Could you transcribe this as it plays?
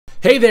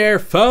Hey there,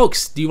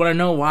 folks! Do you want to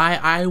know why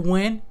I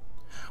win?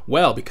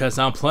 Well, because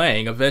I'm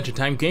playing Adventure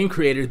Time Game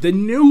Creator, the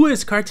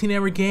newest Cartoon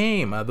Network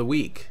game of the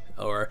week,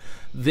 or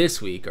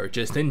this week, or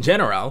just in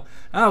general.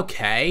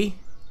 Okay.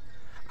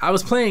 I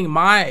was playing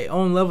my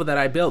own level that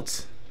I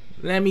built.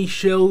 Let me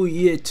show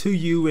it to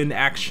you in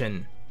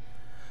action.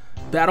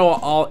 Battle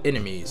all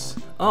enemies.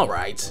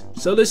 Alright,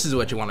 so this is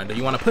what you want to do.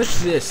 You want to push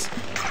this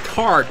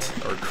cart,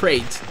 or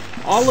crate,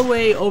 all the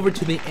way over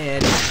to the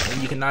end,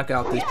 and you can knock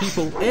out these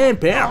people, and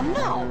bam!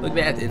 Look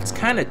at that, it's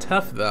kind of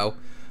tough though,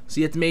 so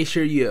you have to make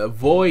sure you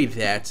avoid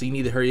that, so you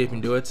need to hurry up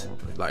and do it,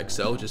 like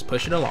so. Just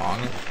push it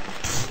along,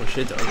 push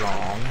it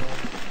along.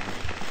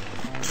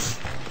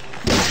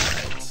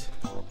 Right.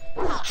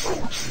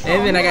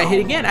 And then I got hit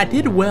again. I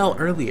did well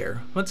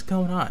earlier. What's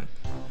going on?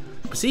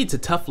 But see, it's a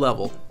tough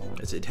level.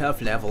 It's a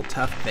tough level,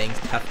 tough things,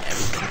 tough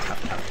everything, tough.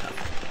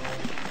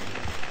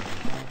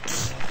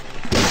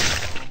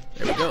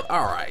 There we go.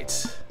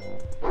 Alright.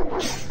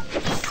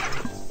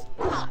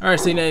 Alright,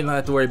 so you don't even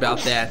have to worry about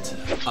that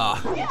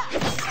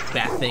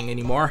thing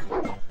anymore.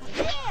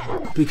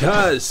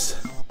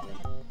 Because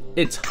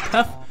it's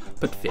tough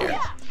but fair.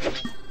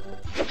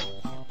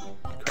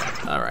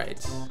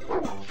 Alright.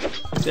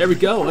 There we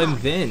go, and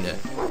then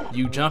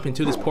you jump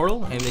into this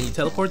portal, and then you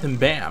teleport, and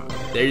bam!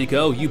 There you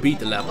go, you beat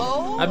the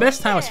level. My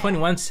best time was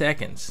 21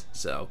 seconds,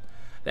 so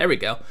there we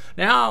go.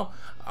 Now,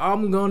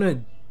 I'm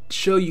gonna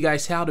show you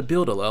guys how to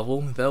build a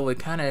level, though it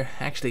kind of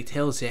actually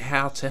tells you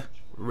how to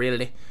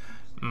really.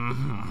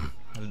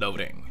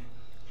 Loading.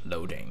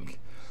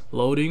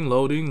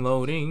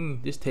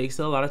 This takes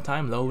a lot of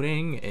time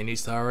loading, and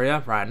needs to hurry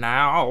up right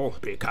now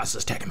because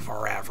it's taking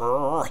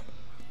forever.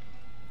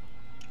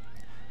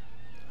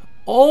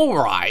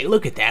 Alright,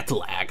 look at that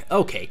lag.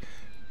 Okay,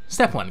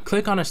 step 1,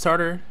 click on a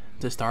starter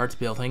to start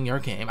building your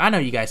game. I know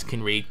you guys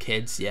can read,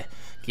 kids.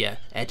 Yeah,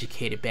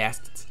 educated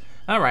bastards.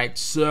 Alright,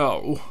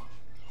 so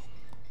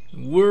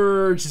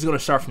we're just gonna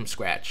start from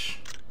scratch.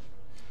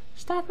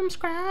 Start from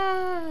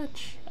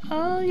scratch.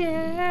 Oh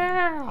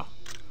yeah.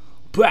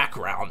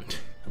 Background.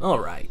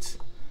 Alright.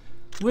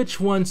 Which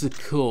one's a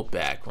cool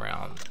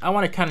background? I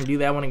want to kind of do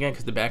that one again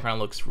because the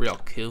background looks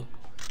real cool.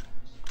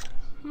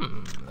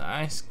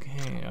 Nice.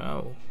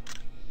 Oh.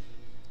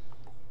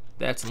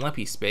 That's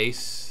lumpy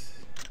space.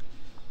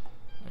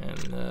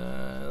 And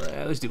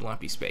let's do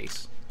lumpy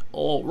space.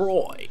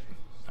 Alright.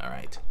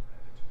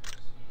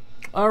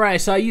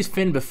 Alright, so I used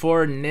Finn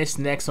before, and this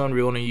next one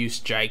we're gonna use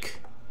Jake.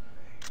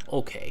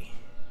 Okay.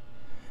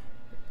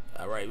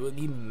 Alright, we'll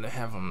need to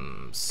have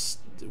him.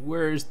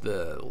 Where's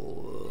the.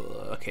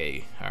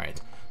 Okay,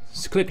 alright.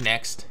 So click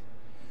next.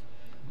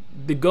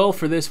 The goal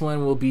for this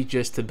one will be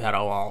just to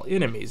battle all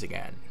enemies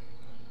again.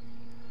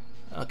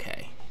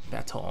 Okay,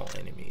 battle all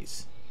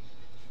enemies.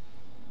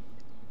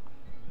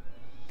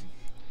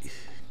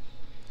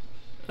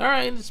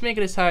 Alright, let's make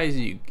it as high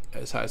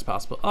as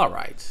possible.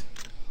 Alright.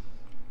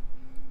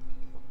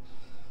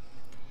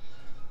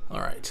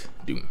 Alright,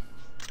 doom.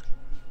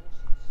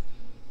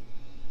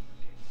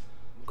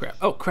 Crap.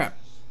 Oh, crap.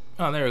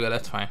 Oh, there we go.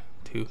 That's fine.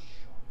 2.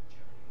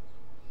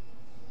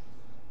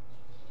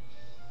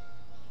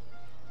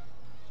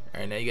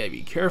 Alright, now you gotta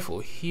be careful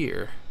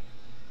here.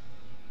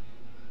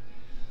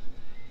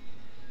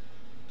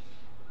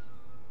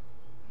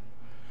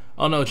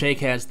 Oh no, Jake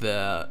has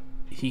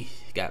he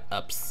got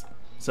ups.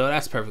 So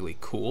that's perfectly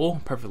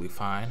cool. Perfectly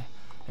fine.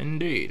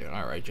 Indeed.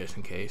 Alright, just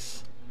in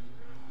case.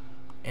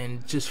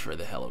 And just for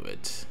the hell of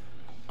it.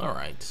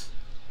 Alright.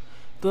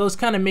 Those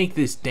kind of make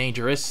this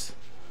dangerous.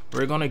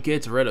 We're gonna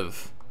get rid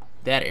of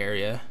that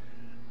area.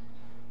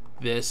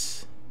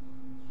 This.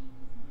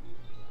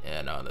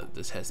 Yeah, no,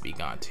 this has to be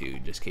gone too,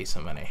 just in case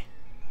somebody.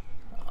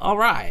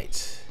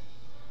 Alright.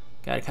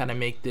 Gotta kind of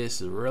make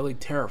this really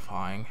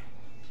terrifying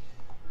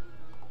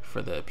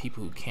for the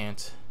people who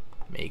can't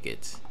make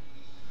it.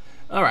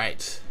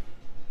 Alright.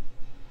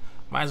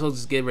 Might as well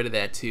just get rid of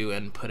that too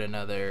and put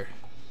another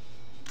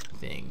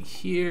thing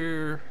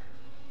here.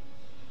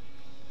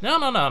 No.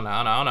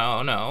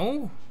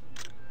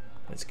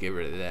 Let's get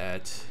rid of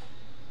that.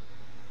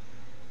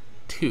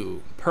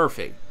 2.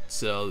 Perfect.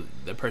 So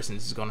the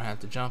person's just gonna have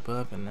to jump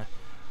up, and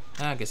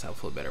I guess I'll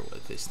feel better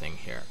with this thing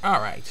here.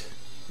 Alright.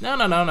 No.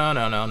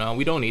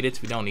 We don't need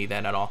it. We don't need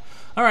that at all.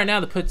 Alright, now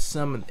to put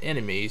some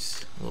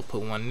enemies, we'll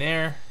put 1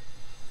 there.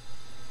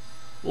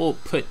 We'll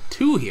put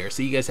 2 here,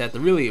 so you guys have to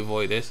really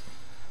avoid this.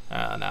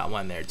 No,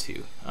 1 there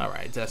too.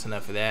 Alright, that's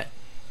enough of that.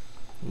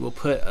 We'll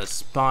put a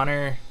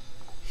spawner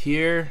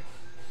here.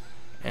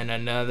 And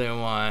another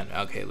one.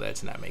 Okay,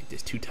 let's not make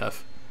this too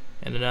tough.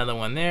 And another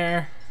one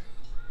there.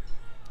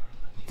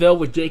 Though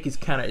with Jake,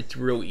 it's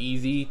real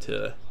easy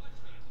to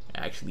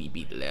actually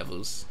beat the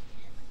levels.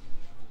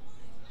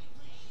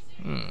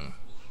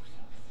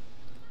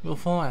 We'll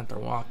fall after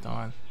walked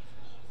on.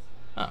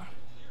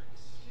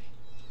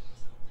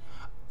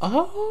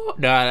 Oh,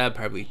 no, that's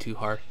probably too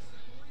hard.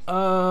 We'll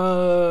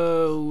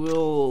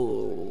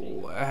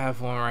have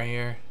 1 right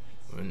here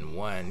and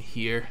 1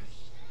 here.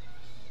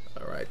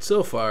 Alright,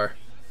 so far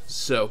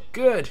so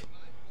good.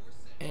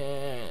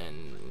 And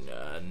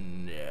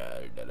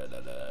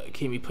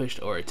can be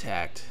pushed or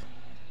attacked.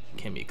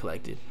 can be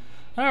collected.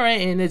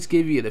 Alright, and let's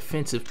give you a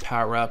defensive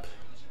power up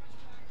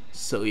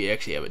so you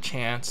actually have a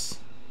chance.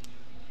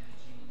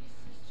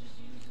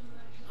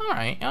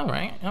 Alright.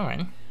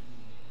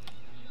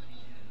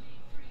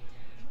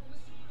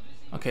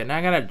 Okay, now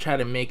I gotta try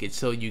to make it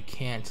so you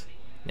can't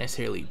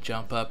necessarily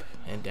jump up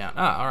and down.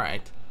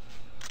 Alright.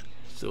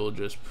 So we'll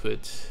just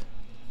put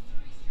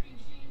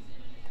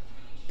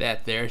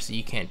that there so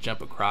you can't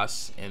jump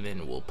across, and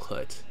then we'll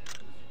put,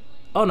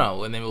 oh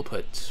no, and then we'll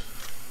put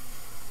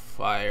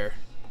fire.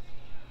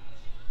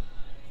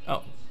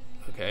 Oh,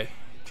 okay,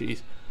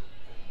 jeez.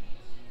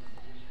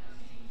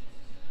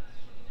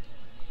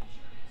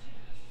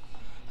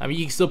 I mean,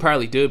 you can still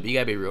probably do it, but you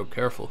gotta be real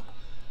careful.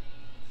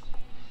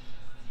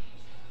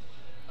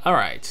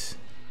 Alright,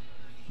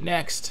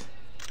 next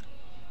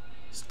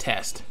is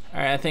test.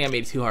 Alright, I think I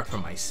made it too hard for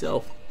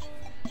myself.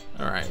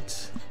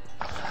 Alright.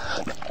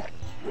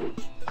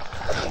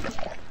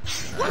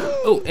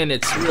 Oh, and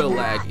it's real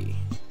laggy.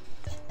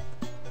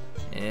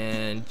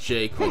 And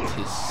Jake with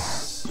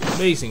his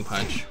amazing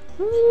punch.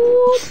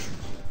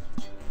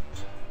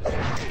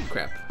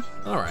 Crap.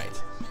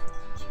 Alright.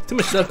 Too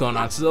much stuff going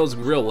on, so that was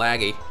real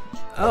laggy.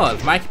 Oh,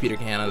 if my computer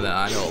can handle that,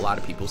 I know a lot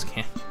of people's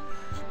can.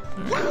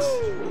 Alright.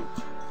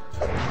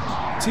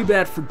 Too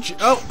bad for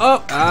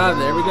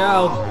there we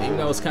go. Even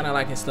though it's kind of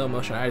like in slow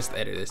motion, I just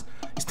edited this.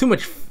 It's too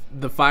much.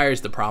 The fire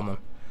is the problem.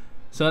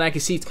 So I can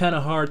see it's kind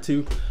of hard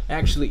to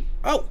actually.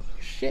 Oh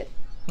shit,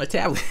 my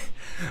tablet.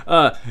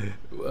 Yeah.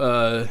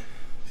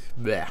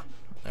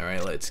 All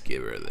right, let's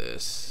give her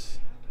this.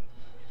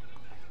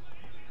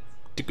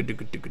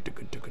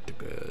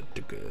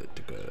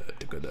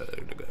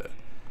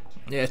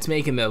 Yeah, it's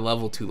making the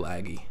level too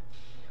laggy.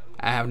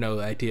 I have no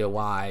idea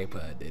why,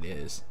 but it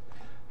is.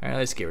 Alright,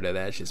 let's get rid of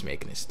that. It's just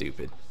making it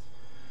stupid.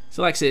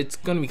 So like I said, it's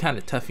going to be kind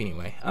of tough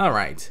anyway.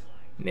 Alright,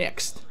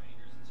 next.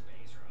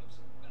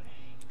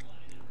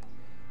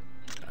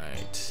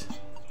 Alright.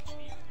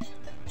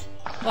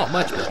 Oh,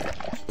 much better.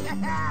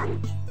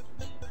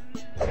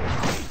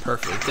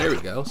 Perfect. There we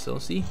go. So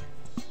see.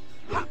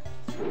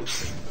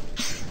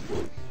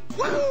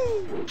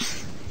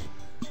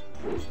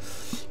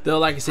 Though,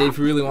 like I said, if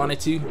you really wanted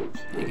to, you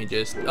can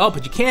just... Oh,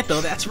 but you can't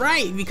though. That's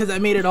right, because I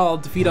made it all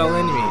defeat all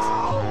enemies.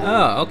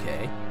 Oh,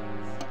 okay.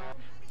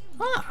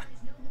 Ah.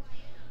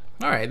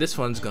 Alright, this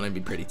one's gonna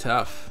be pretty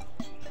tough.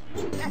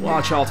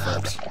 Watch out,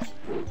 folks.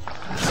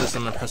 There's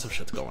some impressive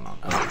shit's going on.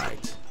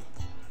 Alright.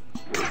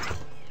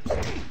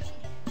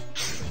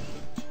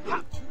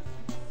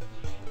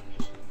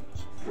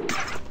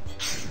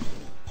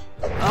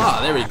 Ah,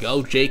 there we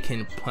go. Jake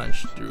can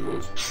punch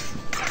through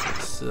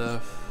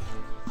stuff.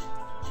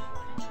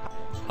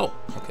 Oh,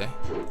 okay.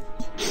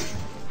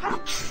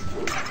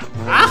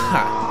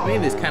 Ah! I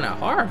made this kind of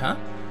hard, huh?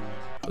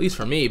 At least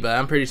for me, but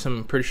I'm pretty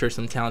sure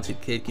some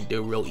talented kid could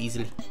do it real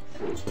easily.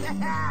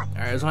 Alright,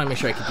 I just want to make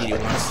sure I can beat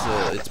it once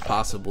it's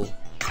possible.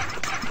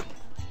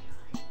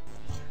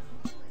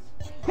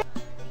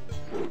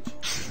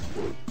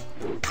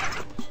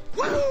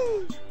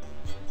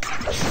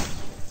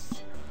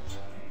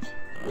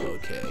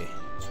 Okay.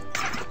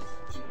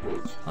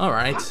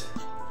 Alright.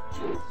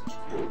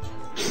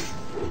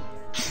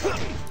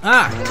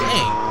 Ah,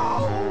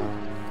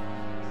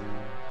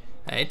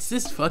 dang. It's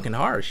just fucking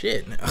hard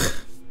shit.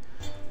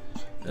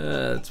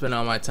 Spend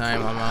all my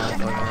time on my own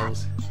fucking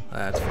levels.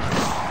 That's fine.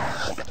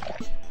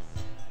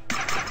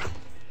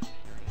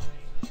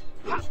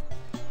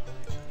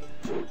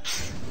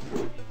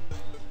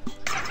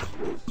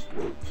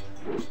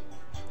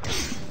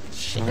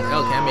 Shit. Okay,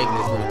 I'm making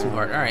this a little too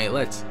hard. Alright,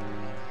 let's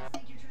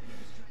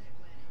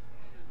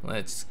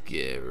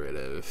get rid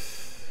of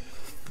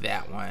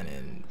that one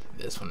and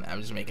this one.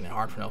 I'm just making it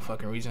hard for no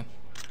fucking reason.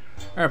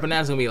 Alright, but now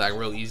it's gonna be like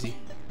real easy.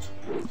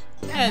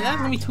 Yeah, that's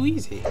gonna be too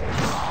easy.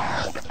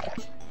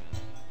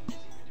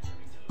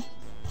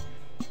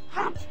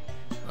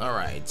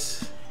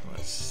 Alright,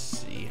 let's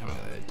see how I'm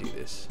gonna do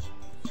this.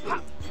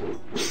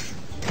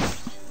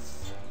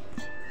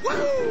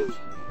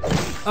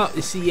 Oh,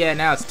 you see, yeah,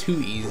 now it's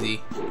too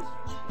easy.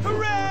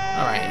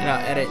 Alright, now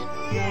edit.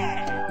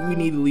 We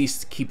need at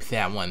least keep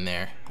that one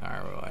there.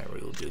 Alright,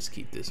 we'll just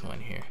keep this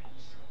one here.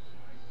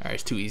 Alright,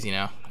 it's too easy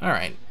now.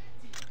 Alright.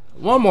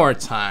 One more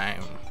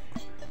time.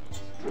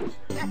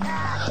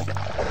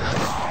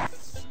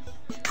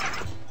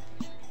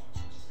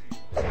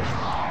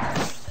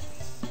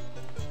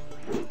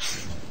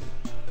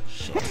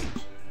 Shit.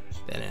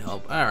 That didn't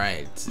help.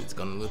 Alright, it's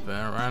gonna loop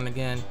around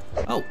again.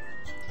 Oh!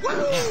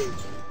 Damn.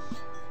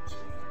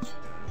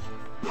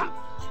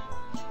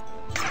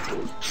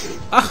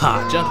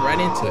 Aha! Jumped right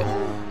into it.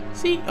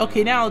 See?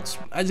 Okay, now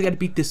I just gotta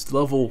beat this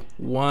level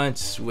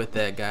once with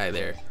that guy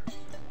there.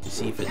 To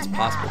see if it's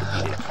possible to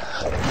beat it.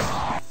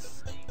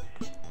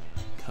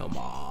 Come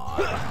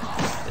on.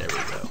 There we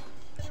go.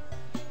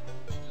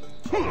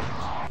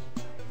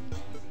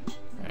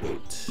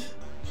 Right.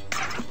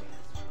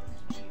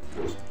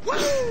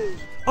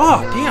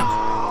 Oh, damn!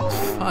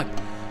 Fuck.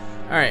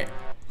 Alright.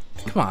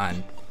 Come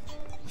on.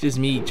 Just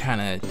me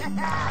trying to...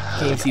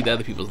 Can't even see the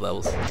other people's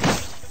levels.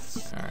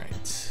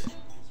 Alright.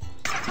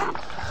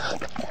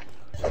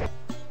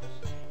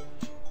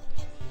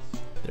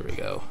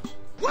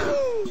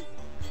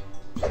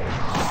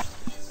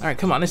 Alright,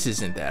 come on, this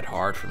isn't that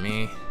hard for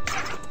me.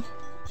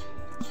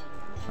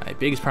 My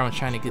biggest problem is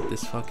trying to get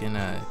this fucking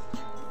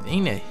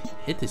thing to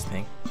hit this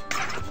thing.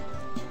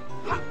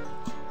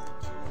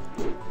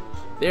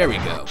 There we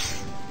go.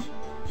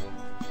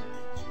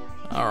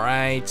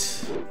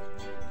 Alright.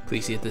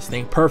 Please hit this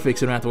thing perfect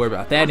so I don't have to worry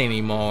about that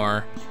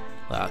anymore.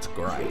 That's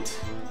great.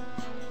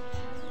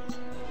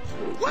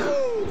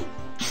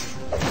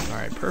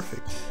 Alright,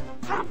 perfect.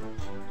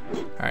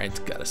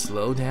 Alright, gotta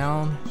slow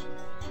down.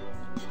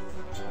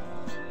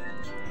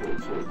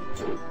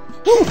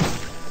 Woo!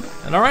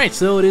 And alright,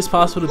 so it is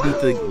possible to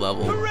beat the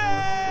level.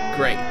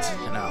 Great.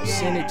 And I'll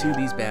send it to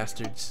these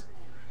bastards.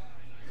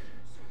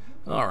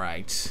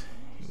 Alright.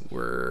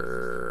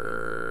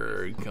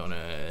 We're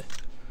gonna...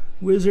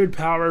 Wizard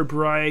Power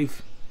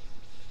Brave.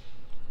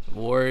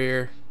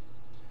 Warrior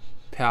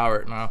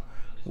Power... No.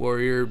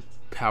 Warrior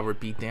Power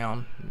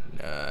Beatdown.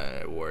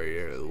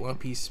 Warrior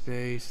Lumpy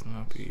Space.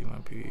 Lumpy.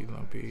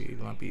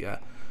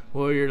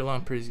 Warrior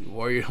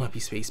Lumpy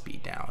Space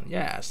Beatdown.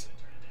 Yes.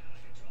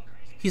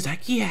 He's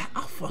like, yeah,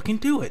 I'll fucking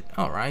do it.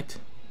 Alright.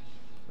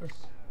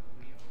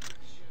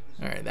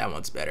 Alright, that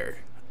one's better.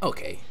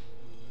 Okay.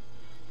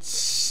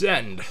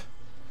 Send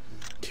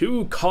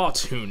to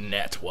Cartoon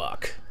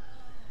Network.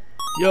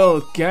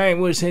 Yo, gang,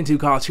 we're sent to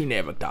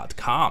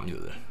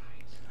CartoonNetwork.com.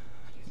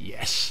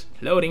 Yes.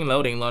 Loading.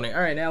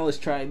 Alright, now let's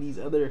try these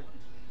other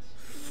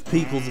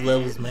people's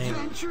levels, man.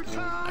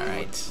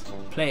 Alright.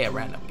 Play a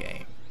random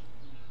game.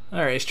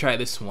 Alright, let's try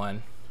this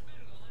one.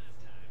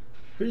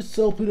 Here's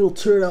hoping it'll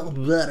turn out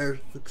better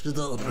than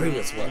the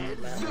previous one.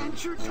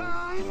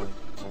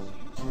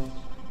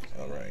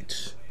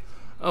 Alright.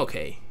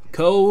 Okay.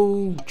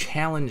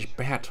 Co-challenge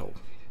battle.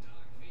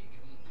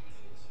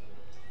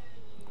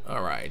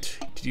 Alright.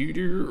 See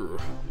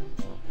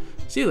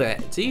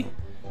that? See?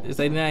 It's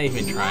like not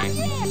even trying.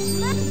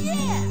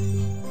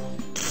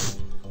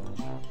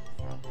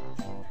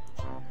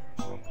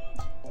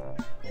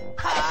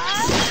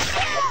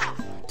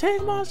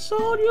 Take my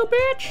soul, you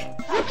bitch!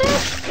 You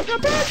bitch! You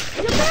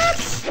bitch! You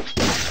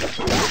bitch!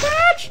 You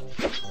bitch!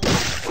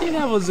 See,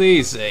 that was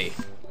easy.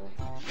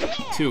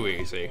 Too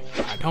easy.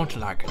 I don't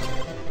like it.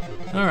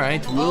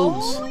 Alright,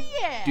 we'll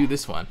do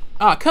this one.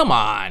 Ah, come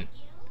on!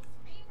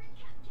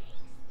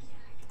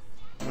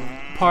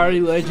 Party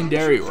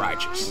Legendary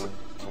Righteous.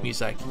 He's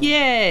like,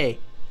 yay!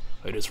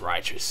 It is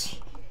righteous.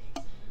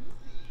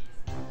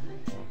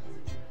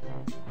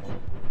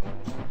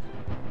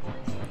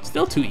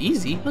 Still too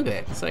easy. Look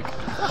at that. It's like,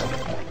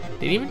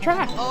 didn't even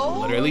try.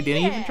 Literally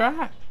didn't even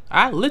try.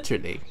 I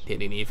literally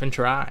didn't even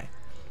try.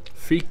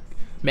 Freak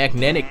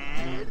Magnetic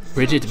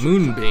Bridget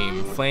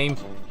Moonbeam. Flame.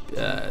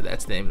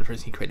 That's the name of the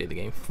person who created the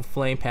game.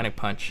 Flame Panic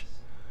Punch.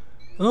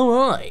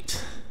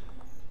 Alright.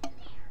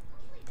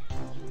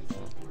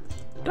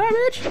 Die,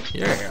 bitch.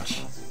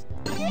 Yes.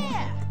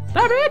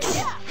 Die, bitch.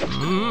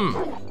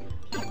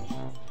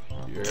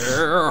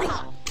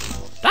 Yeah.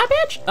 Die,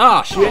 bitch.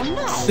 Oh, shit.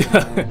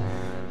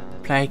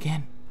 Play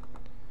again.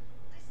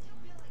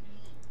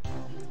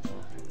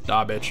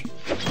 Die, bitch.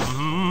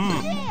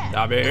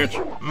 Die, bitch.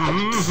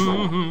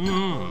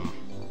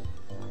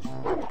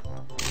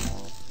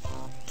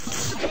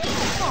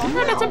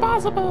 That's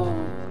impossible.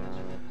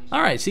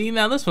 Alright, see,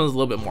 now this one's a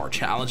little bit more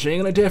challenging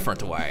in a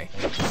different way.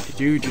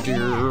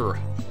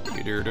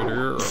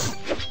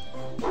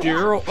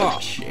 Oh,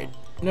 shit.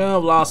 No,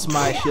 lost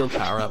my shield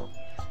power up.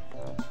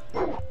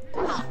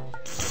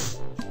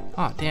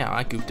 Oh, damn,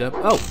 I goofed up.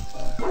 Oh!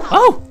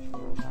 Oh!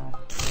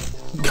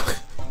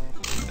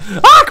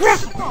 Ah, crap!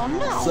 Oh,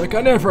 no. It's like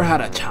I never had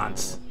a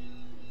chance.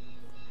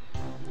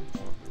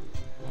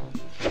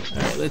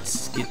 Alright,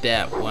 let's get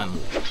that one.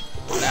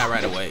 That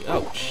right away.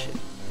 Oh, shit.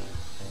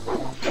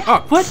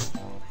 Oh, what?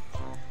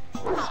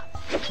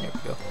 There we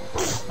go.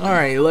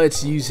 Alright,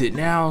 let's use it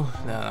now.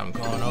 Now that I'm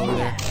going over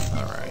there.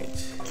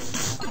 Alright.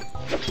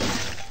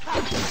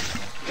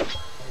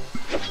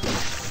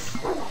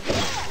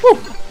 Woo!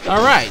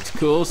 Alright,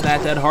 cool. It's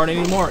not that hard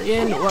anymore.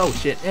 Oh,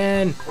 shit.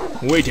 And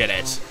we did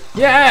it.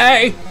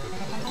 Yay!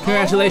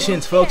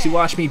 Congratulations, folks. You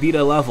watched me beat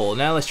a level.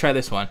 Now let's try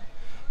this one.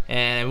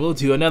 And we'll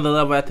do another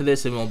level after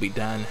this and we'll be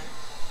done.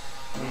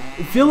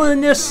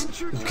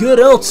 Villainous Good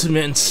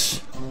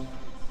Ultimates.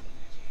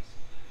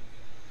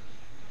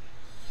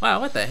 Wow,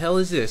 what the hell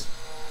is this?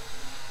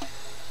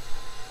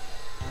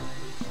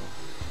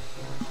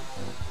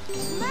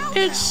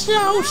 It's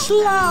so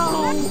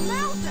slow.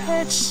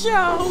 It's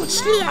so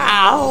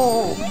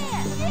slow.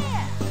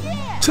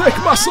 Take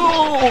my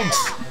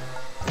souls.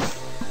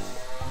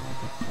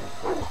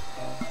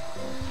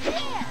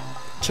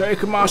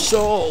 Take my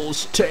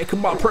souls. Take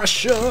my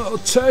pressure.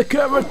 Take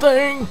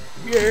everything.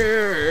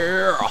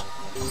 Yeah.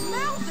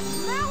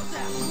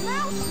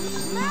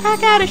 I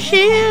got a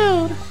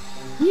shield.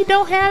 You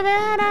don't have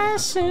that, I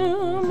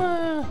assume.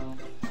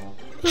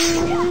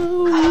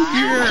 Ooh,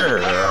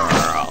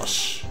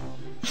 yes.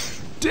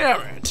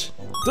 Damn it.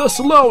 The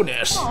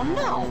slowness. Oh,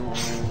 no.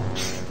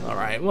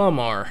 Alright, one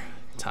more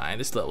time.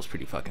 This level's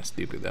pretty fucking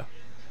stupid, though.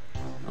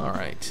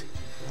 Alright.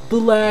 The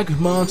lag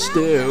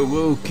monster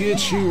will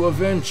get you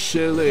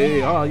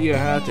eventually. All you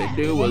have to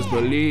do is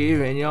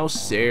believe in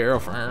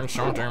yourself, and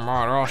something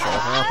might also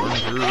happen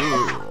to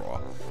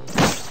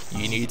you.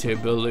 You need to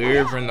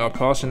believe in the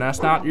person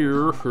that's not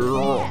you.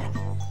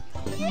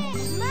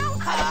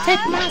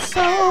 Take my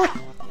soul,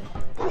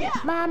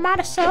 my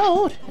mighty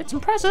soul. It's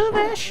impressive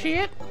as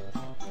shit.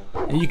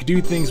 And you can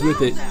do things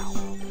with it.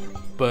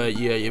 But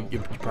yeah, you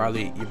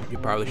probably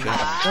shouldn't.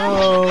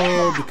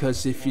 Oh,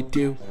 because if you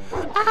do,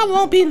 I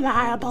won't be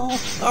liable.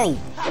 Oh.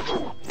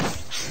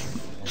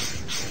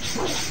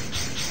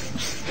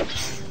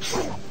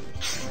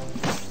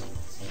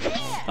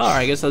 Alright,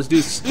 I guess let's do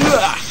this.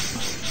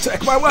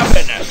 Take my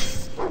weapon.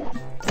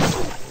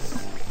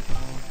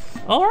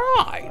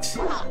 Alright.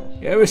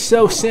 It was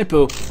so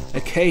simple.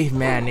 A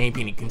caveman named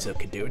Beanie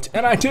could do it.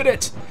 And I did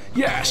it.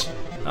 Yes.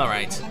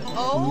 Alright.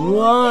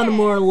 One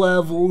more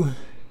level.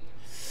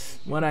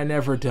 One I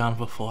never done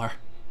before.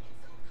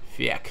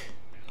 Fiek.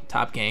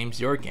 Top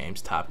games, your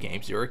games, top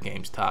games, your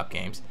games, top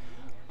games.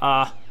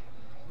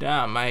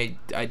 Damn, I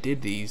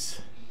did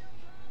these.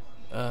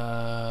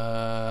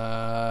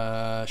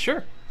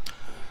 Sure.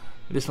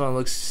 This one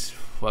looks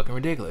fucking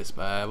ridiculous,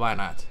 but why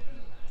not?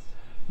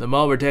 The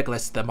more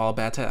ridiculous, the more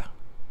better.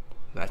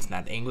 That's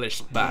not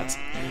English, but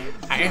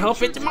I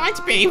hope it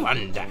might be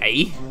one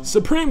day.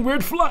 Supreme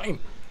Weird Flame.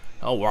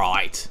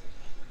 Alright.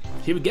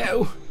 Here we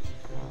go.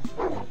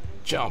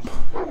 Jump.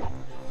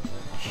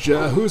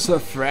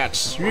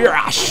 Jehoshaphat.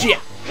 Yeah, shit.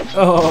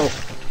 Oh.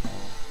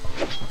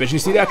 Bet you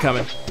see that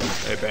coming.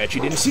 I bet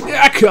you didn't see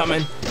that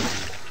coming.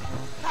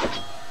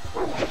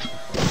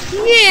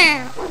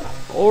 Yeah.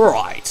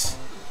 Alright.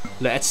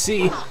 Let's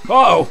see.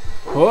 Oh.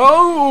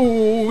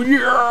 Oh,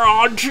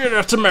 yeah.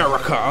 That's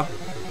America.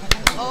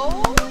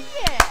 Oh,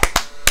 yeah.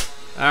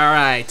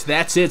 Alright.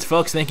 That's it,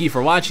 folks. Thank you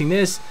for watching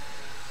this.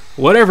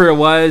 Whatever it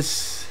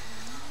was.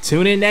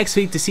 Tune in next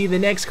week to see the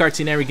next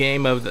Cartoon Network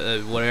game of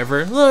the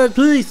whatever. Lord,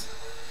 please.